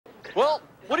Well,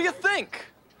 what do you think?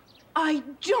 I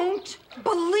don't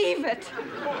believe it.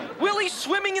 Willie's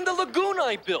swimming in the lagoon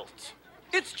I built.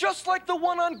 It's just like the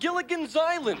one on Gilligan's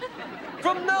Island.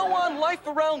 From now on, life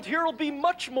around here will be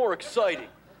much more exciting.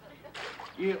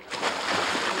 You...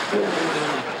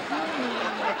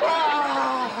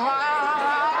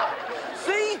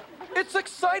 See? It's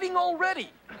exciting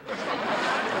already.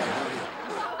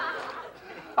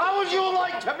 How would you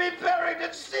like to be buried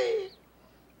at sea?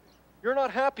 You're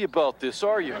not happy about this,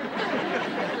 are you?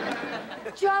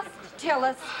 Just tell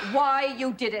us why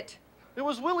you did it. It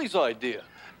was Willie's idea.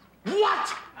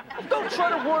 What? Don't try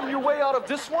to worm your way out of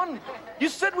this one. You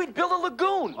said we'd build a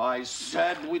lagoon. I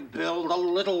said we'd build a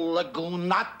little lagoon,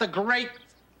 not the great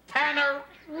Tanner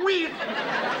Reef.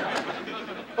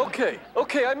 Okay,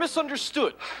 I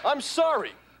misunderstood. I'm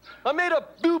sorry. I made a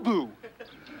boo-boo.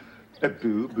 A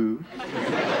boo-boo?